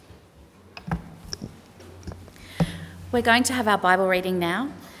We're going to have our Bible reading now.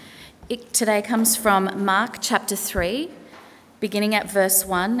 It today comes from Mark chapter 3, beginning at verse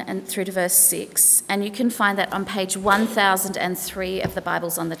 1 and through to verse 6, and you can find that on page 1003 of the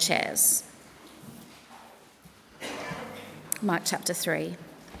Bibles on the chairs. Mark chapter 3.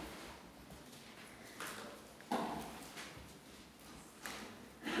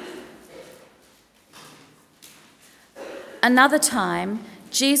 Another time,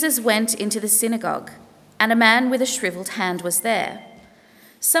 Jesus went into the synagogue, and a man with a shriveled hand was there.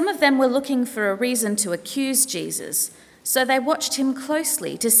 Some of them were looking for a reason to accuse Jesus, so they watched him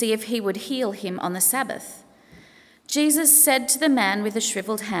closely to see if he would heal him on the Sabbath. Jesus said to the man with the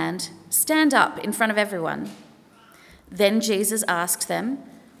shriveled hand, "Stand up in front of everyone." Then Jesus asked them,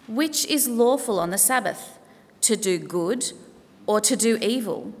 "Which is lawful on the Sabbath, to do good or to do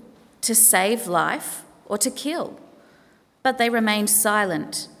evil, to save life or to kill?" But they remained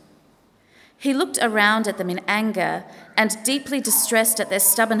silent. He looked around at them in anger and, deeply distressed at their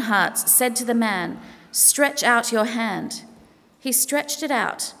stubborn hearts, said to the man, "Stretch out your hand." He stretched it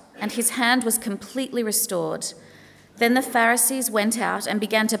out, and his hand was completely restored. Then the Pharisees went out and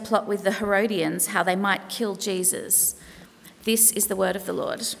began to plot with the Herodians how they might kill Jesus. This is the word of the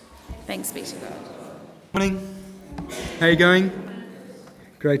Lord. Thanks be to God. Morning. How are you going?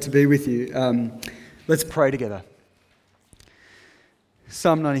 Great to be with you. Let's pray together.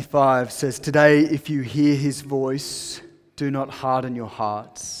 Psalm 95 says, "Today, if you hear his voice, do not harden your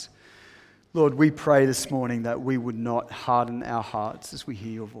hearts." Lord, we pray this morning that we would not harden our hearts as we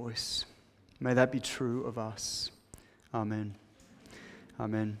hear your voice. May that be true of us. Amen.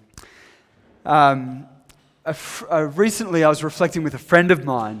 Amen. Recently, I was reflecting with a friend of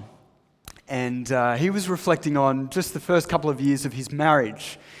mine, and he was reflecting on just the first couple of years of his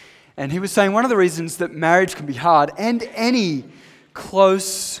marriage. And he was saying one of the reasons that marriage can be hard, and any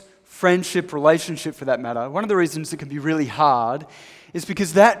close friendship, relationship for that matter, one of the reasons it can be really hard is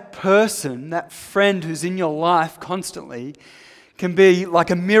because that person, that friend who's in your life constantly, can be like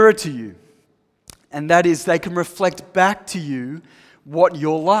a mirror to you. And that is, they can reflect back to you what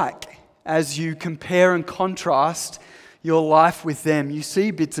you're like. As you compare and contrast your life with them, you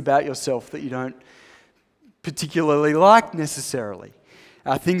see bits about yourself that you don't particularly like necessarily.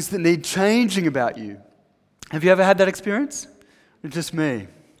 Things that need changing about you. Have you ever had that experience? Or just me?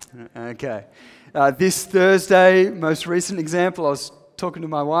 Okay. This Thursday, most recent example, I was talking to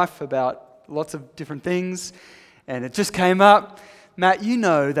my wife about lots of different things, and it just came up, "Matt, you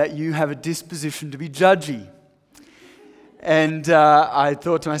know that you have a disposition to be judgy." And I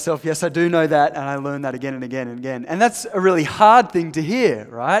thought to myself, yes, I do know that, and I learned that again and again and again. And that's a really hard thing to hear,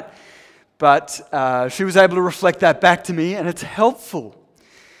 right? But she was able to reflect that back to me, and it's helpful.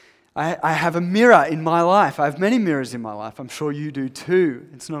 I have a mirror in my life. I have many mirrors in my life. I'm sure you do too.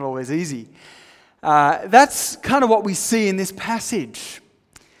 It's not always easy. That's kind of what we see in this passage.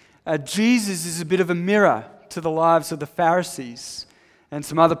 Jesus is a bit of a mirror to the lives of the Pharisees and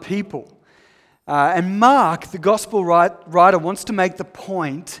some other people. And Mark, the gospel writer, wants to make the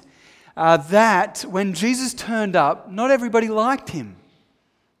point that when Jesus turned up, not everybody liked him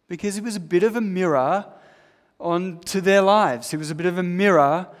because he was a bit of a mirror onto their lives. He was a bit of a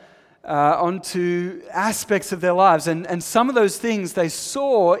mirror onto aspects of their lives. And some of those things they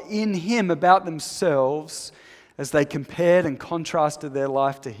saw in him about themselves as they compared and contrasted their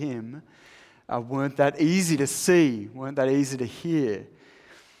life to him weren't that easy to see, weren't that easy to hear.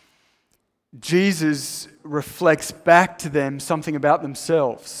 Jesus reflects back to them something about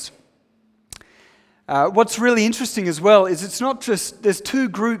themselves. What's really interesting as well is it's not just, there's two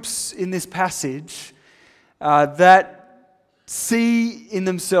groups in this passage that see in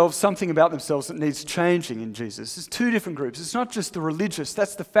themselves something about themselves that needs changing in Jesus. There's two different groups. It's not just the religious,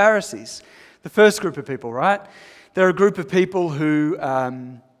 that's the Pharisees, the first group of people, right? They're a group of people who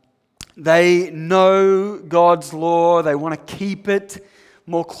they know God's law, they want to keep it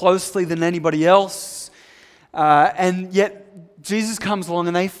more closely than anybody else, and yet Jesus comes along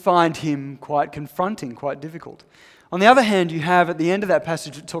and they find him quite confronting, quite difficult. On the other hand, you have at the end of that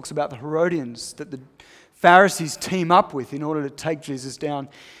passage, it talks about the Herodians that the Pharisees team up with in order to take Jesus down.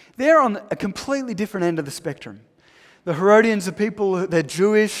 They're on a completely different end of the spectrum. The Herodians are people, they're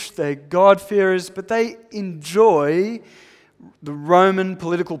Jewish, they're God-fearers, but they enjoy the Roman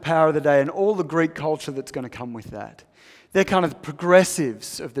political power of the day and all the Greek culture that's going to come with that. They're kind of the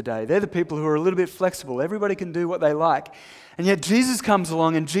progressives of the day. They're the people who are a little bit flexible. Everybody can do what they like. And yet Jesus comes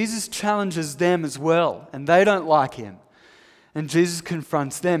along and Jesus challenges them as well, and they don't like him. And Jesus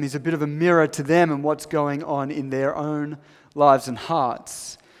confronts them. He's a bit of a mirror to them and what's going on in their own lives and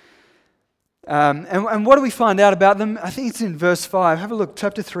hearts. And what do we find out about them? I think it's in verse 5. Have a look,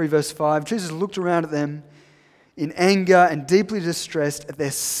 chapter 3, verse 5. Jesus looked around at them in anger and deeply distressed at their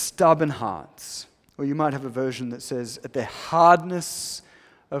stubborn hearts. Or you might have a version that says, at their hardness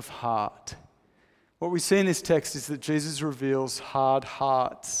of heart. What we see in this text is that Jesus reveals hard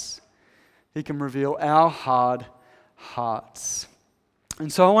hearts. He can reveal our hard hearts.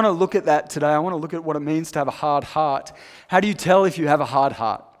 And so I want to look at that today. I want to look at what it means to have a hard heart. How do you tell if you have a hard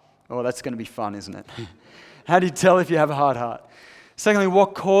heart? Oh, that's going to be fun, isn't it? How do you tell if you have a hard heart? Secondly,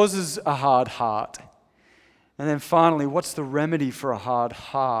 what causes a hard heart? And then finally, what's the remedy for a hard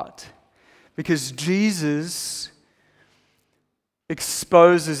heart? Because Jesus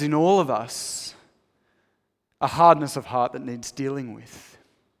exposes in all of us a hardness of heart that needs dealing with.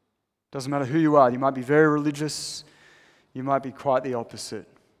 Doesn't matter who you are. You might be very religious. You might be quite the opposite.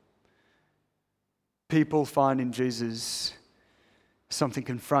 People find in Jesus something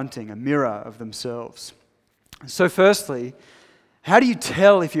confronting, a mirror of themselves. So firstly, how do you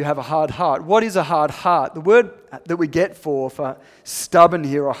tell if you have a hard heart? What is a hard heart? The word that we get for stubborn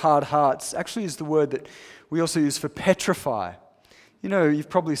here or hard hearts actually is the word that we also use for petrify. You know, you've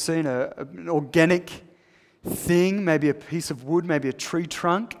probably seen an organic thing, maybe a piece of wood, maybe a tree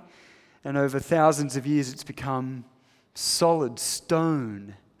trunk, and over thousands of years it's become solid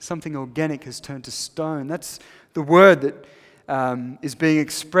stone. Something organic has turned to stone. That's the word that is being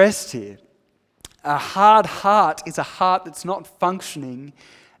expressed here. A hard heart is a heart that's not functioning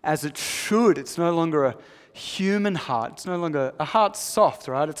as it should. It's no longer a human heart. It's no longer a heart's soft,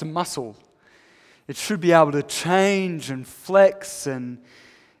 right? It's a muscle. It should be able to change and flex and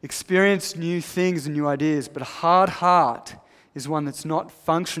experience new things and new ideas. But a hard heart is one that's not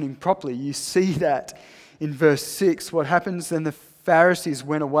functioning properly. You see that in verse 6. What happens then? The Pharisees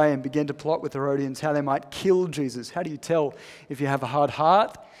went away and began to plot with the Herodians how they might kill Jesus. How do you tell if you have a hard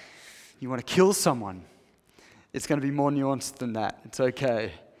heart? You want to kill someone. It's going to be more nuanced than that. It's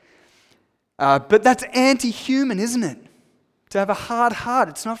okay. But that's anti-human, isn't it? To have a hard heart,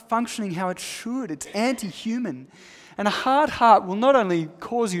 it's not functioning how it should. It's anti-human. And a hard heart will not only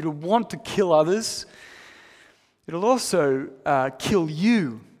cause you to want to kill others, it'll also kill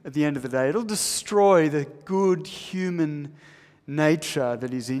you at the end of the day. It'll destroy the good human nature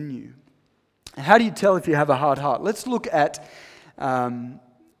that is in you. And how do you tell if you have a hard heart? Let's look at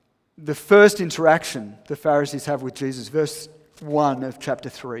the first interaction the Pharisees have with Jesus, verse 1 of chapter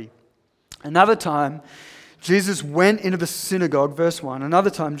 3. Another time, Jesus went into the synagogue, verse 1. Another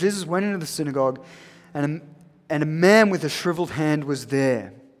time, Jesus went into the synagogue and a man with a shriveled hand was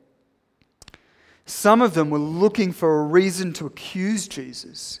there. Some of them were looking for a reason to accuse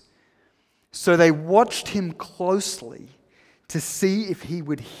Jesus. So they watched him closely to see if he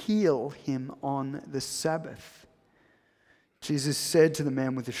would heal him on the Sabbath. Jesus said to the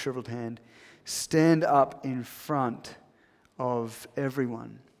man with the shriveled hand, "Stand up in front of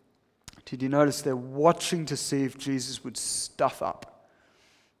everyone." Did you notice they're watching to see if Jesus would stuff up?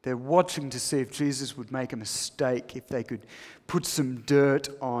 They're watching to see if Jesus would make a mistake, if they could put some dirt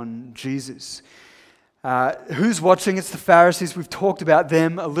on Jesus. Who's watching? It's the Pharisees. We've talked about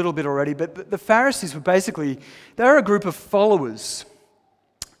them a little bit already, but the Pharisees were they're a group of followers.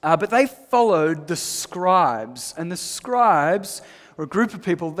 But they followed the scribes, and the scribes were a group of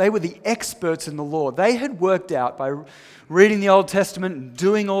people, they were the experts in the law. They had worked out, by reading the Old Testament and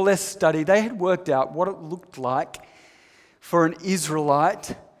doing all their study, they had worked out what it looked like for an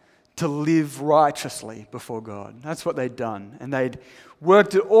Israelite to live righteously before God. That's what they'd done. And they'd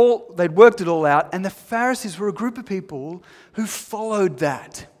worked it all out, and the Pharisees were a group of people who followed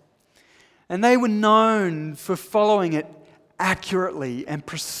that. And they were known for following it accurately and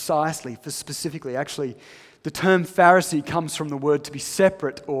precisely, for specifically. Actually, the term Pharisee comes from the word to be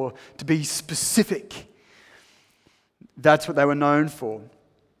separate or to be specific. That's what they were known for.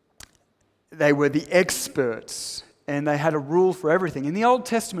 They were the experts, and they had a rule for everything. In the Old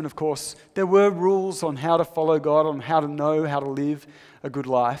Testament, of course, there were rules on how to follow God, on how to know how to live a good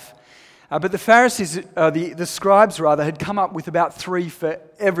life. But the Pharisees, the scribes rather, had come up with about 3 for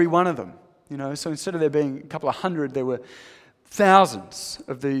every one of them. So instead of there being a couple of hundred, there were thousands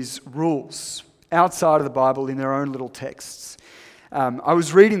of these rules outside of the Bible in their own little texts. I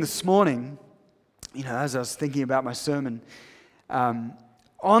was reading this morning, as I was thinking about my sermon,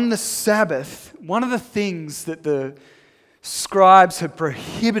 on the Sabbath, one of the things that the scribes had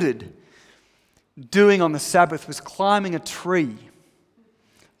prohibited doing on the Sabbath was climbing a tree.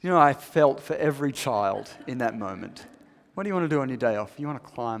 I felt for every child in that moment. What do you want to do on your day off? You want to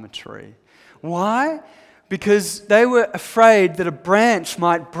climb a tree. Why? Because they were afraid that a branch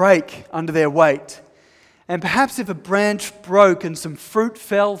might break under their weight. And perhaps if a branch broke and some fruit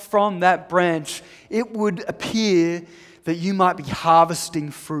fell from that branch, it would appear that you might be harvesting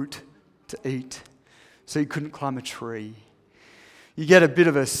fruit to eat. so he couldn't climb a tree. You get a bit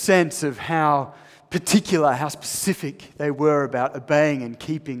of a sense of how particular, how specific they were about obeying and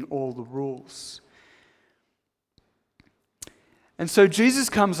keeping all the rules. And so Jesus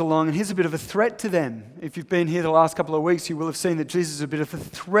comes along and he's a bit of a threat to them. If you've been here the last couple of weeks, you will have seen that Jesus is a bit of a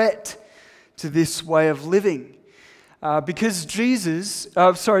threat to this way of living. Because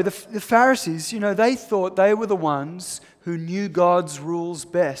the Pharisees, they thought they were the ones who knew God's rules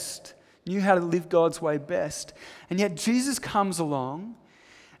best, knew how to live God's way best. And yet Jesus comes along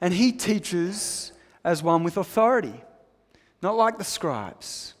and he teaches as one with authority, not like the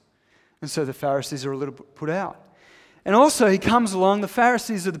scribes. And so the Pharisees are a little bit put out. And also he comes along, the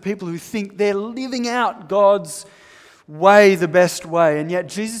Pharisees are the people who think they're living out God's way the best way. And yet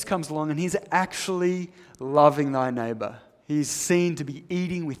Jesus comes along and he's actually loving thy neighbor. He's seen to be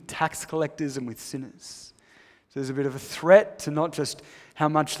eating with tax collectors and with sinners. So there's a bit of a threat to not just how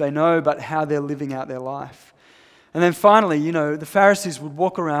much they know, but how they're living out their life. And then finally, the Pharisees would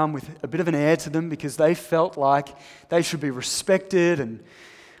walk around with a bit of an air to them because they felt like they should be respected and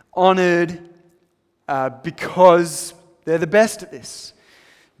honored because they're the best at this.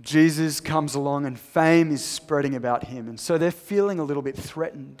 Jesus comes along and fame is spreading about him. And so they're feeling a little bit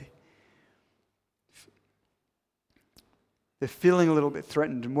threatened. They're feeling a little bit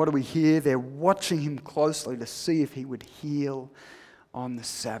threatened. And what do we hear? They're watching him closely to see if he would heal on the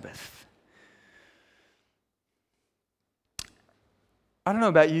Sabbath. I don't know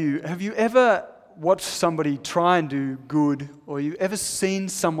about you. Have you ever watched somebody try and do good, or you ever seen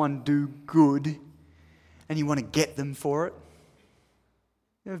someone do good and you want to get them for it?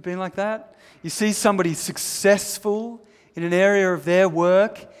 You ever been like that? You see somebody successful in an area of their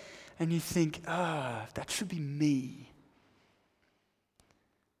work and you think, that should be me.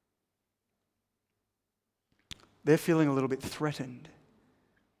 They're feeling a little bit threatened.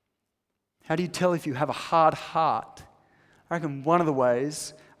 How do you tell if you have a hard heart? I reckon one of the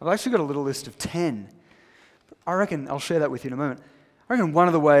ways, I've actually got a little list of 10. I reckon, I'll share that with you in a moment. I reckon one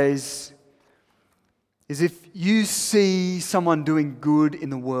of the ways is if you see someone doing good in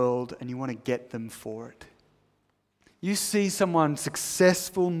the world and you want to get them for it. You see someone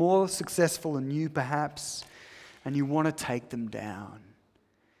successful, more successful than you perhaps, and you want to take them down.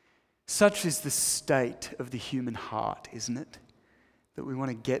 Such is the state of the human heart, isn't it? That we want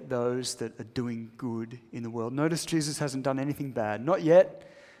to get those that are doing good in the world. Notice Jesus hasn't done anything bad. Not yet,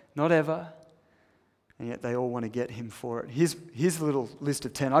 not ever. And yet they all want to get him for it. Here's a little list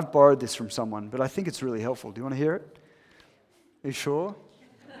of 10. I've borrowed this from someone, but I think it's really helpful. Do you want to hear it? Are you sure?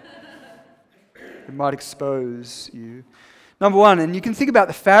 It might expose you. Number 1, and you can think about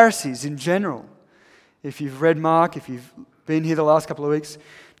the Pharisees in general. If you've read Mark, if you've been here the last couple of weeks.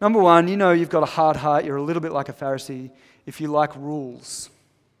 Number 1, you've got a hard heart. You're a little bit like a Pharisee if you like rules.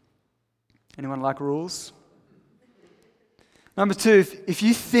 Anyone like rules? Number 2, if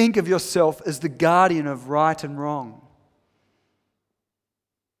you think of yourself as the guardian of right and wrong.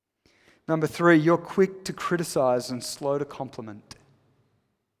 Number 3, you're quick to criticize and slow to compliment.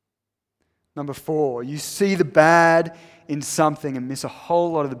 Number 4, you see the bad in something and miss a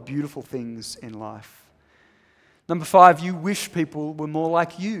whole lot of the beautiful things in life. Number 5, you wish people were more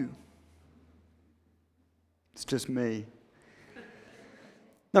like you. It's just me.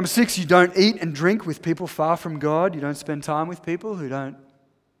 Number 6, you don't eat and drink with people far from God. You don't spend time with people who don't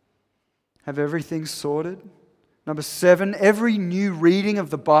have everything sorted. Number 7, every new reading of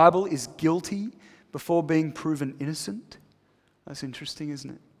the Bible is guilty before being proven innocent. That's interesting, isn't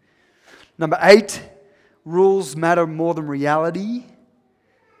it? Number 8, rules matter more than reality.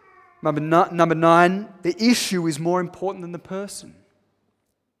 Number 9, the issue is more important than the person.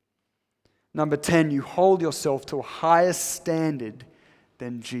 Number 10, you hold yourself to a higher standard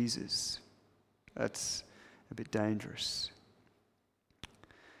than Jesus. That's a bit dangerous.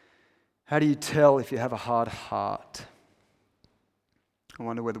 How do you tell if you have a hard heart? I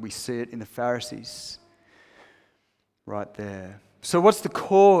wonder whether we see it in the Pharisees right there. So what's the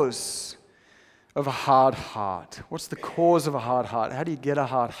cause of a hard heart? What's the cause of a hard heart? How do you get a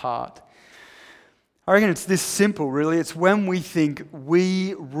hard heart? I reckon it's this simple, really. It's when we think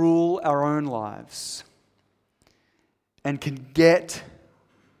we rule our own lives and can get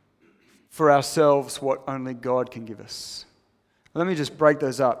for ourselves what only God can give us. Let me just break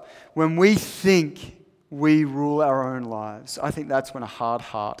those up. When we think we rule our own lives, I think that's when a hard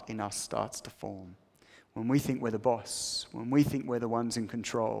heart in us starts to form. When we think we're the boss, when we think we're the ones in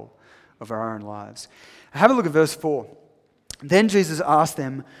control of our own lives. Have a look at verse 4. Then Jesus asked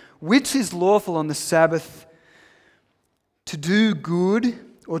them, which is lawful on the Sabbath, to do good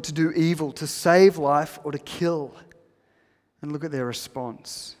or to do evil, to save life or to kill? And look at their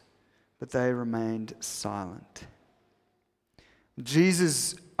response. but they remained silent.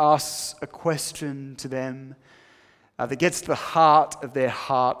 Jesus asks a question to them that gets to the heart of their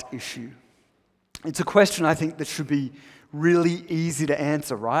heart issue. It's a question I think that should be really easy to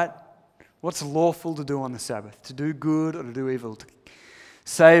answer, right? What's lawful to do on the Sabbath? To do good or to do evil? To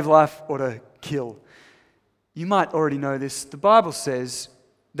save life or to kill? You might already know this. The Bible says,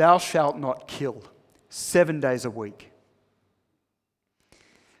 "Thou shalt not kill," 7 days a week.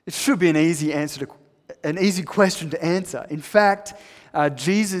 It should be an easy question to answer. In fact,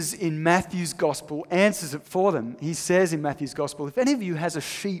 Jesus in Matthew's Gospel answers it for them. He says in Matthew's Gospel, "If any of you has a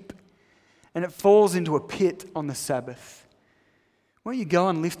sheep and it falls into a pit on the Sabbath, won't you go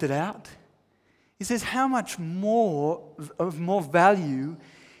and lift it out?" He says, how much more value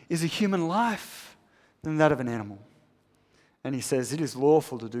is a human life than that of an animal? And he says, it is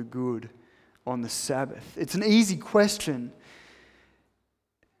lawful to do good on the Sabbath. It's an easy question,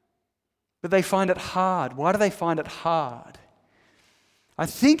 but they find it hard. Why do they find it hard? I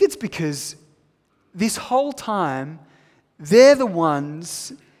think it's because this whole time, they're the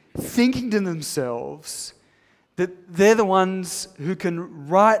ones thinking to themselves that they're the ones who can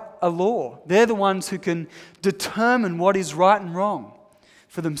write a law. They're the ones who can determine what is right and wrong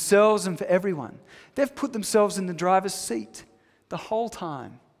for themselves and for everyone. They've put themselves in the driver's seat the whole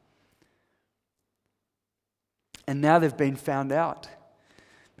time. And now they've been found out.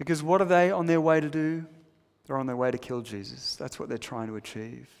 Because what are they on their way to do? They're on their way to kill Jesus. That's what they're trying to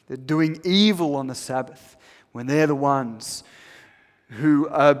achieve. They're doing evil on the Sabbath when they're the ones who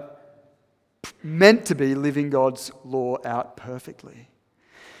are meant to be living God's law out perfectly.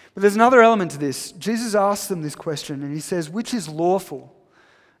 But there's another element to this. Jesus asks them this question and he says, which is lawful?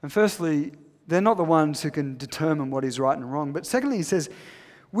 And firstly, they're not the ones who can determine what is right and wrong. But secondly, he says,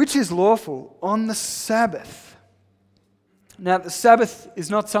 which is lawful on the Sabbath? Now, the Sabbath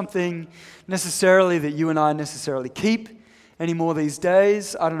is not something necessarily that you and I necessarily keep anymore these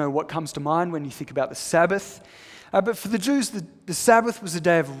days. I don't know what comes to mind when you think about the Sabbath. But for the Jews, the Sabbath was a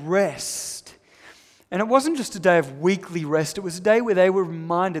day of rest. And it wasn't just a day of weekly rest. It was a day where they were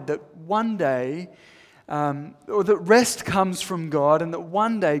reminded that one day, or that rest comes from God, and that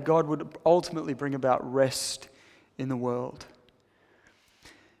one day God would ultimately bring about rest in the world.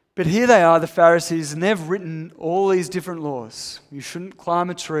 But here they are, the Pharisees, and they've written all these different laws. You shouldn't climb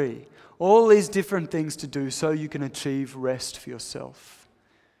a tree. All these different things to do so you can achieve rest for yourself.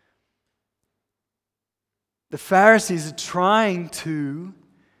 The Pharisees are trying to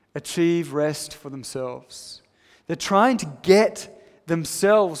achieve rest for themselves. They're trying to get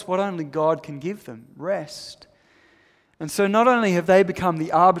themselves what only God can give them, rest. And so not only have they become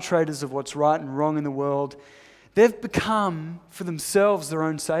the arbitrators of what's right and wrong in the world, they've become for themselves their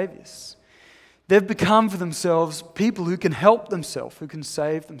own saviors. They've become for themselves people who can help themselves, who can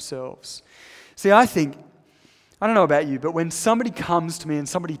save themselves. See, I don't know about you, but when somebody comes to me and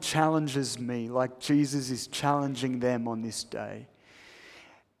somebody challenges me, like Jesus is challenging them on this day,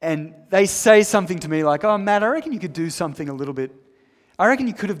 and they say something to me like, oh, Matt, I reckon you could do something I reckon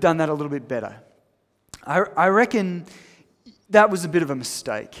you could have done that a little bit better. I reckon that was a bit of a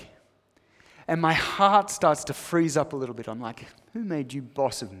mistake. And my heart starts to freeze up a little bit. I'm like, who made you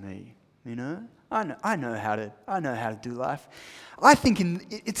boss of me? You know? I know how to do life. I think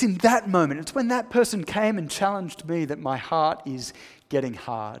it's in that moment, it's when that person came and challenged me that my heart is getting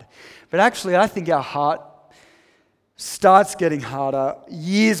hard. But actually, I think our heart starts getting harder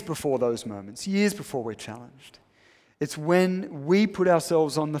years before those moments, years before we're challenged. It's when we put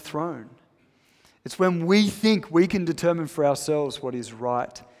ourselves on the throne. It's when we think we can determine for ourselves what is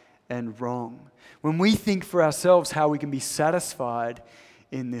right and wrong. When we think for ourselves how we can be satisfied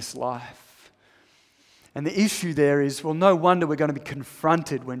in this life. And the issue there is, well, no wonder we're going to be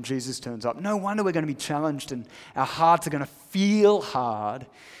confronted when Jesus turns up. No wonder we're going to be challenged and our hearts are going to feel hard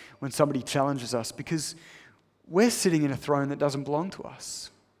when somebody challenges us, because we're sitting in a throne that doesn't belong to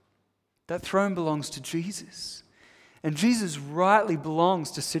us. That throne belongs to Jesus. And Jesus rightly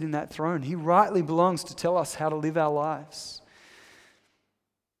belongs to sit in that throne. He rightly belongs to tell us how to live our lives.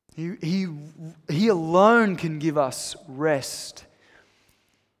 He alone can give us rest.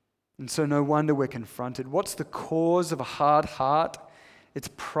 And so no wonder we're confronted. What's the cause of a hard heart? It's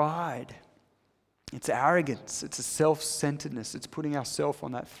pride. It's arrogance. It's a self-centeredness. It's putting ourselves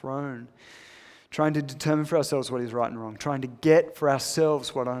on that throne. Trying to determine for ourselves what is right and wrong. Trying to get for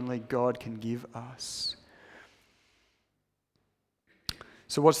ourselves what only God can give us.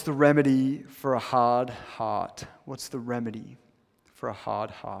 So what's the remedy for a hard heart? What's the remedy for a hard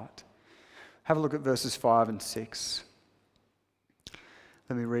heart? Have a look at verses 5 and 6.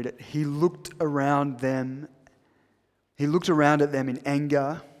 Let me read it. He looked around at them in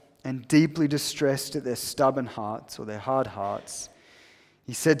anger and deeply distressed at their stubborn hearts or their hard hearts,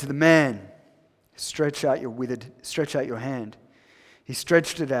 he said to the man, stretch out your hand. He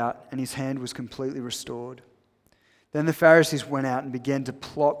stretched it out, and his hand was completely restored. Then the Pharisees went out and began to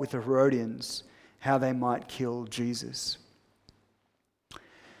plot with the Herodians how they might kill Jesus.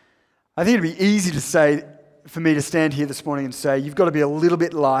 I think it'd be easy for me to stand here this morning and say, you've got to be a little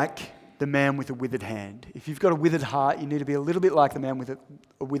bit like the man with a withered hand. If you've got a withered heart, you need to be a little bit like the man with a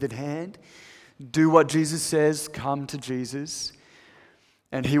withered hand. Do what Jesus says, come to Jesus,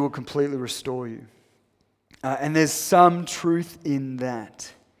 and he will completely restore you. And there's some truth in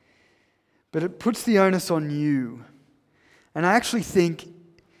that. But it puts the onus on you. And I actually think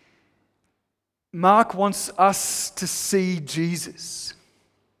Mark wants us to see Jesus.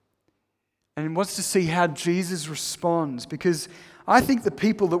 And he wants to see how Jesus responds. Because I think the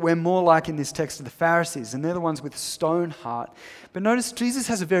people that we're more like in this text are the Pharisees, and they're the ones with a stone heart. But notice Jesus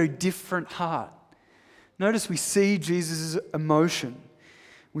has a very different heart. Notice we see Jesus' emotion.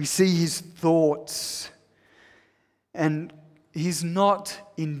 We see his thoughts. And he's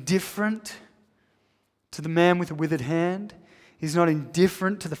not indifferent to the man with the withered hand. He's not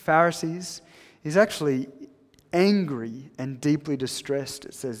indifferent to the Pharisees. He's actually angry and deeply distressed,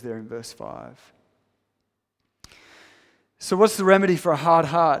 it says there in verse 5. So what's the remedy for a hard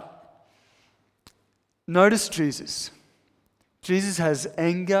heart? Notice Jesus. Jesus has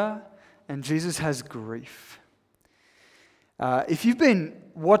anger and Jesus has grief. If you've been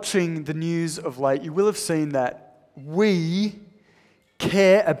watching the news of late, you will have seen that we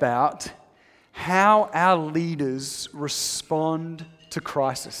care about how our leaders respond to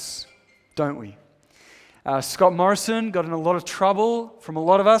crisis, don't we? Scott Morrison got in a lot of trouble from a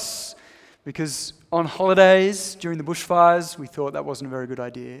lot of us because on holidays during the bushfires, we thought that wasn't a very good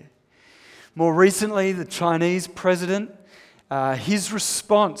idea. More recently, the Chinese president, his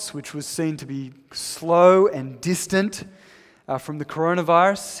response, which was seen to be slow and distant from the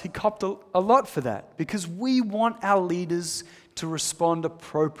coronavirus, he copped a lot for that because we want our leaders to respond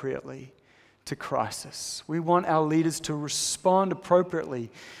appropriately to crisis. We want our leaders to respond appropriately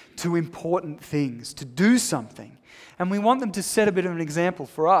to important things, to do something. And we want them to set a bit of an example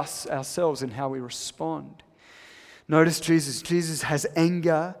for us, ourselves, in how we respond. Notice Jesus. Jesus has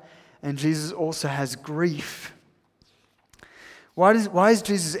anger and Jesus also has grief. Why is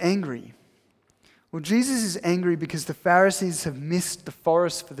Jesus angry? Well, Jesus is angry because the Pharisees have missed the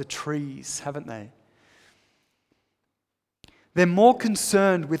forest for the trees, haven't they? They're more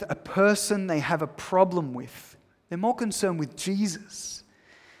concerned with a person they have a problem with. They're more concerned with Jesus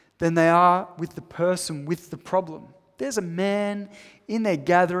than they are with the person with the problem. There's a man in their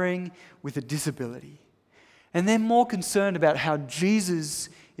gathering with a disability. And they're more concerned about how Jesus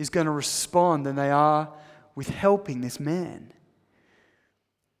is going to respond than they are with helping this man.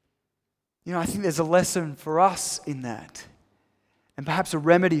 You know, I think there's a lesson for us in that, and perhaps a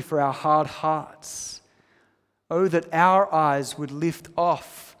remedy for our hard hearts. Oh, that our eyes would lift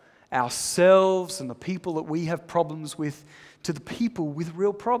off ourselves and the people that we have problems with to the people with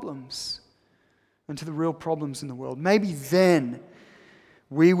real problems and to the real problems in the world. Maybe then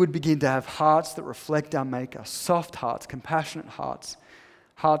we would begin to have hearts that reflect our Maker, soft hearts, compassionate hearts,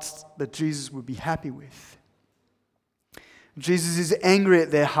 hearts that Jesus would be happy with. Jesus is angry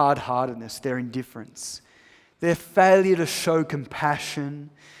at their hard-heartedness, their indifference, their failure to show compassion,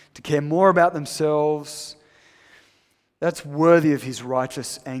 to care more about themselves. That's worthy of his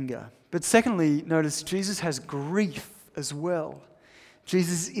righteous anger. But secondly, notice Jesus has grief as well.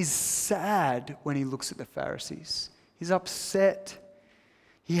 Jesus is sad when he looks at the Pharisees. He's upset.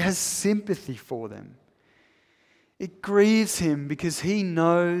 He has sympathy for them. It grieves him because he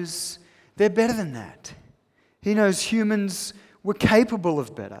knows they're better than that. He knows humans were capable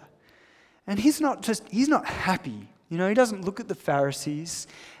of better. And he's not happy. You know, he doesn't look at the Pharisees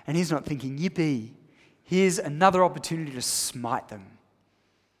and he's not thinking, yippee, here's another opportunity to smite them.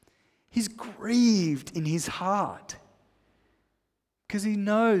 He's grieved in his heart because he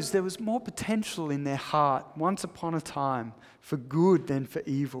knows there was more potential in their heart once upon a time for good than for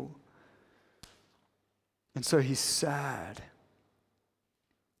evil. And so he's sad.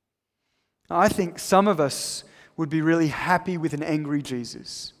 I think some of us would be really happy with an angry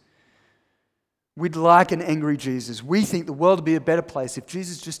Jesus. We'd like an angry Jesus. We think the world would be a better place if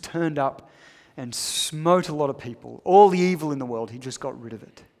Jesus just turned up and smote a lot of people. All the evil in the world, he just got rid of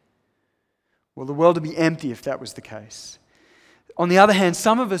it. Well, the world would be empty if that was the case. On the other hand,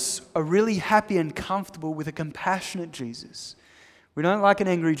 some of us are really happy and comfortable with a compassionate Jesus. We don't like an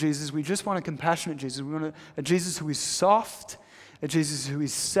angry Jesus. We just want a compassionate Jesus. We want a Jesus who is soft, a Jesus who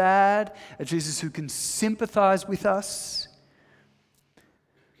is sad, a Jesus who can sympathize with us.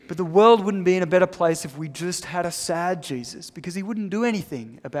 But the world wouldn't be in a better place if we just had a sad Jesus, because he wouldn't do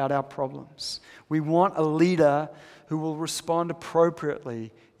anything about our problems. We want a leader who will respond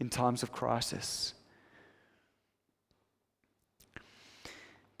appropriately in times of crisis.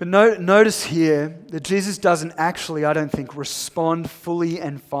 But notice here that Jesus doesn't actually, I don't think, respond fully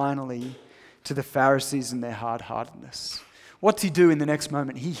and finally to the Pharisees and their hard-heartedness. What's he do in the next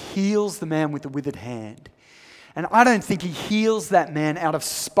moment? He heals the man with the withered hand. And I don't think he heals that man out of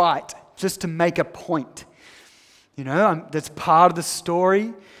spite, just to make a point. That's part of the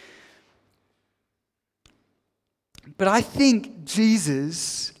story. But I think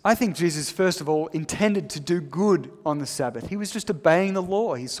Jesus, first of all, intended to do good on the Sabbath. He was just obeying the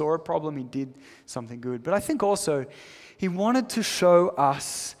law. He saw a problem, he did something good. But I think also he wanted to show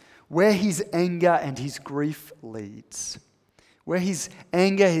us where his anger and his grief leads. Where his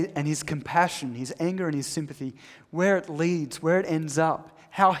anger and his compassion, his anger and his sympathy, where it leads, where it ends up,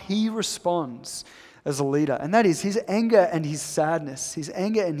 how he responds as a leader. And that is his anger and his sadness, his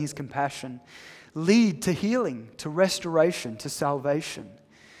anger and his compassion lead to healing, to restoration, to salvation.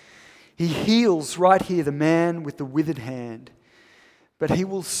 He heals right here the man with the withered hand, but he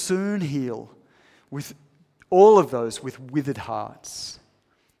will soon heal with all of those with withered hearts.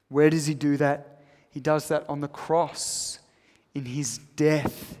 Where does he do that? He does that on the cross, in his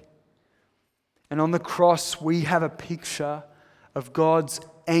death. And on the cross, we have a picture of God's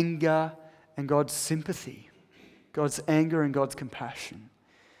anger and God's sympathy, God's anger and God's compassion.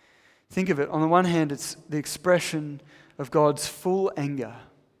 Think of it. On the one hand, it's the expression of God's full anger.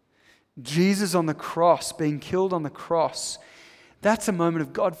 Jesus on the cross, being killed on the cross, that's a moment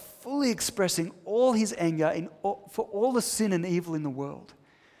of God fully expressing all his anger for all the sin and evil in the world.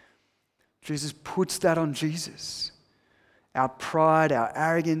 Jesus puts that on Jesus. Our pride, our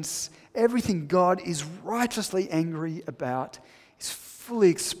arrogance, everything God is righteously angry about is fully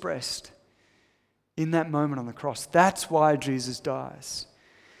expressed in that moment on the cross. That's why Jesus dies.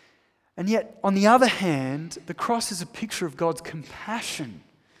 And yet, on the other hand, the cross is a picture of God's compassion.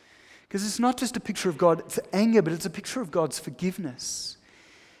 Because it's not just a picture of God's anger, but it's a picture of God's forgiveness.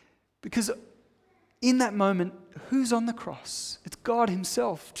 Because in that moment, who's on the cross? It's God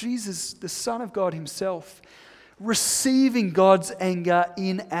himself, Jesus, the Son of God himself, receiving God's anger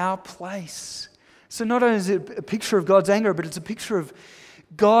in our place. So not only is it a picture of God's anger, but it's a picture of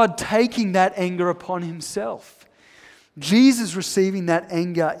God taking that anger upon himself. Jesus receiving that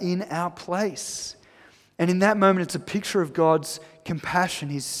anger in our place. And in that moment, it's a picture of God's compassion,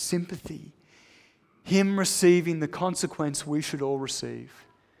 his sympathy. Him receiving the consequence we should all receive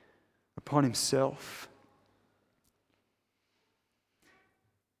upon himself.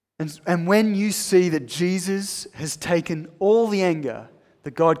 And when you see that Jesus has taken all the anger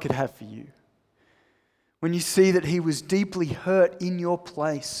that God could have for you, when you see that he was deeply hurt in your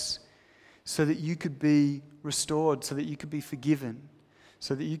place so that you could be restored, so that you could be forgiven,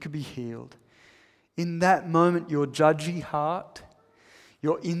 so that you could be healed. In that moment, your judgy heart,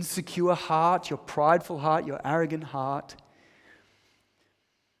 your insecure heart, your prideful heart, your arrogant heart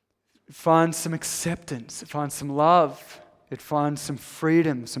finds some acceptance, it finds some love, it finds some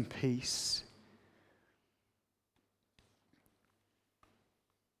freedom, some peace.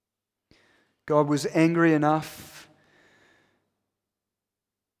 God was angry enough.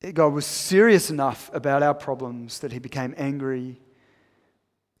 God was serious enough about our problems that he became angry.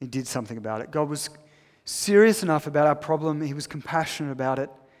 He did something about it. God was serious enough about our problem. He was compassionate about it.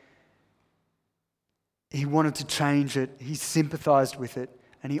 He wanted to change it. He sympathized with it.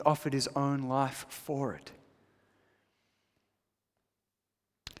 And he offered his own life for it.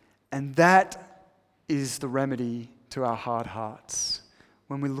 And that is the remedy to our hard hearts.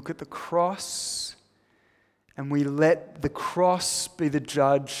 When we look at the cross and we let the cross be the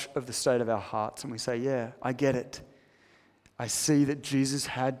judge of the state of our hearts, and we say, yeah, I get it. I see that Jesus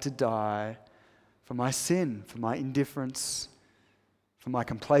had to die for my sin, for my indifference, for my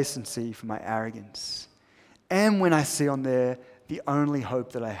complacency, for my arrogance. And when I see on there the only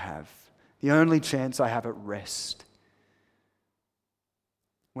hope that I have, the only chance I have at rest.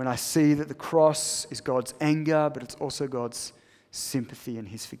 When I see that the cross is God's anger, but it's also God's sympathy and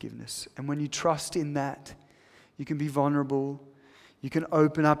his forgiveness. And when you trust in that, you can be vulnerable. You can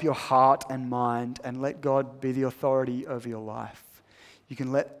open up your heart and mind and let God be the authority over your life. You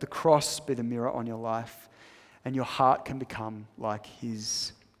can let the cross be the mirror on your life, and your heart can become like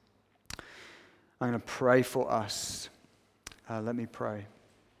his. I'm going to pray for us. Let me pray.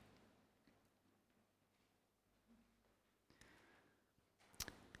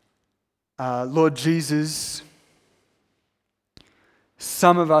 Lord Jesus,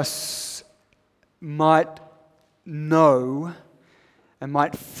 some of us might know and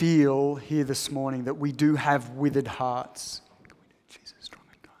might feel here this morning that we do have withered hearts. Jesus, strong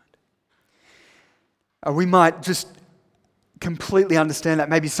and kind. We might just completely understand that.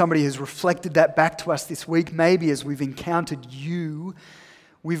 Maybe somebody has reflected that back to us this week. Maybe as we've encountered you,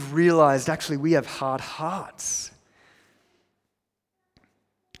 we've realized actually we have hard hearts.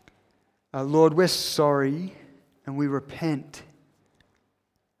 Lord, we're sorry and we repent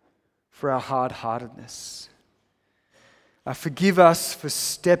for our hard-heartedness. Forgive us for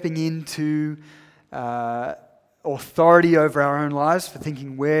stepping into authority over our own lives, for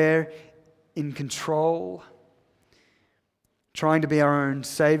thinking we're in control, trying to be our own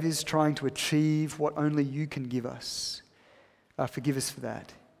saviors, trying to achieve what only you can give us. Forgive us for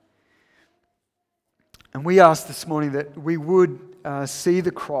that. And we ask this morning that we would see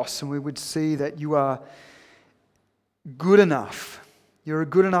the cross and we would see that you are good enough. You're a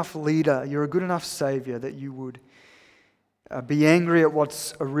good enough leader. You're a good enough Savior that you would be angry at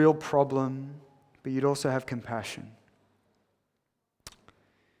what's a real problem, but you'd also have compassion.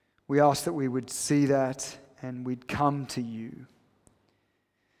 We ask that we would see that and we'd come to you,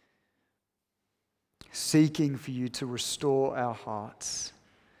 seeking for you to restore our hearts,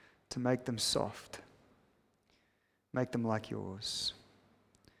 to make them soft, make them like yours.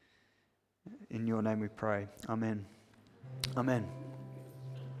 In your name we pray. Amen. Amen.